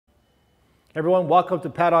Everyone, welcome to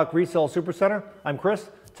Paddock Resale Super Center. I'm Chris.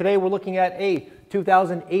 Today we're looking at a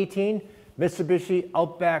 2018 Mitsubishi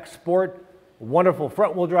Outback Sport. Wonderful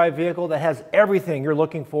front-wheel drive vehicle that has everything you're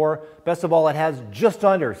looking for. Best of all, it has just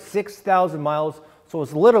under 6,000 miles, so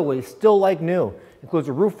it's literally still like new. Includes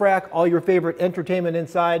a roof rack, all your favorite entertainment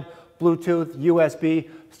inside, Bluetooth, USB.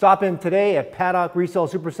 Stop in today at Paddock Resale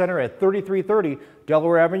Super Center at 3330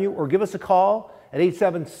 Delaware Avenue, or give us a call at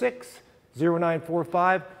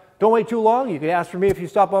 876-0945. Don't wait too long. You can ask for me if you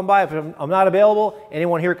stop on by. If I'm not available,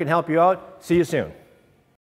 anyone here can help you out. See you soon.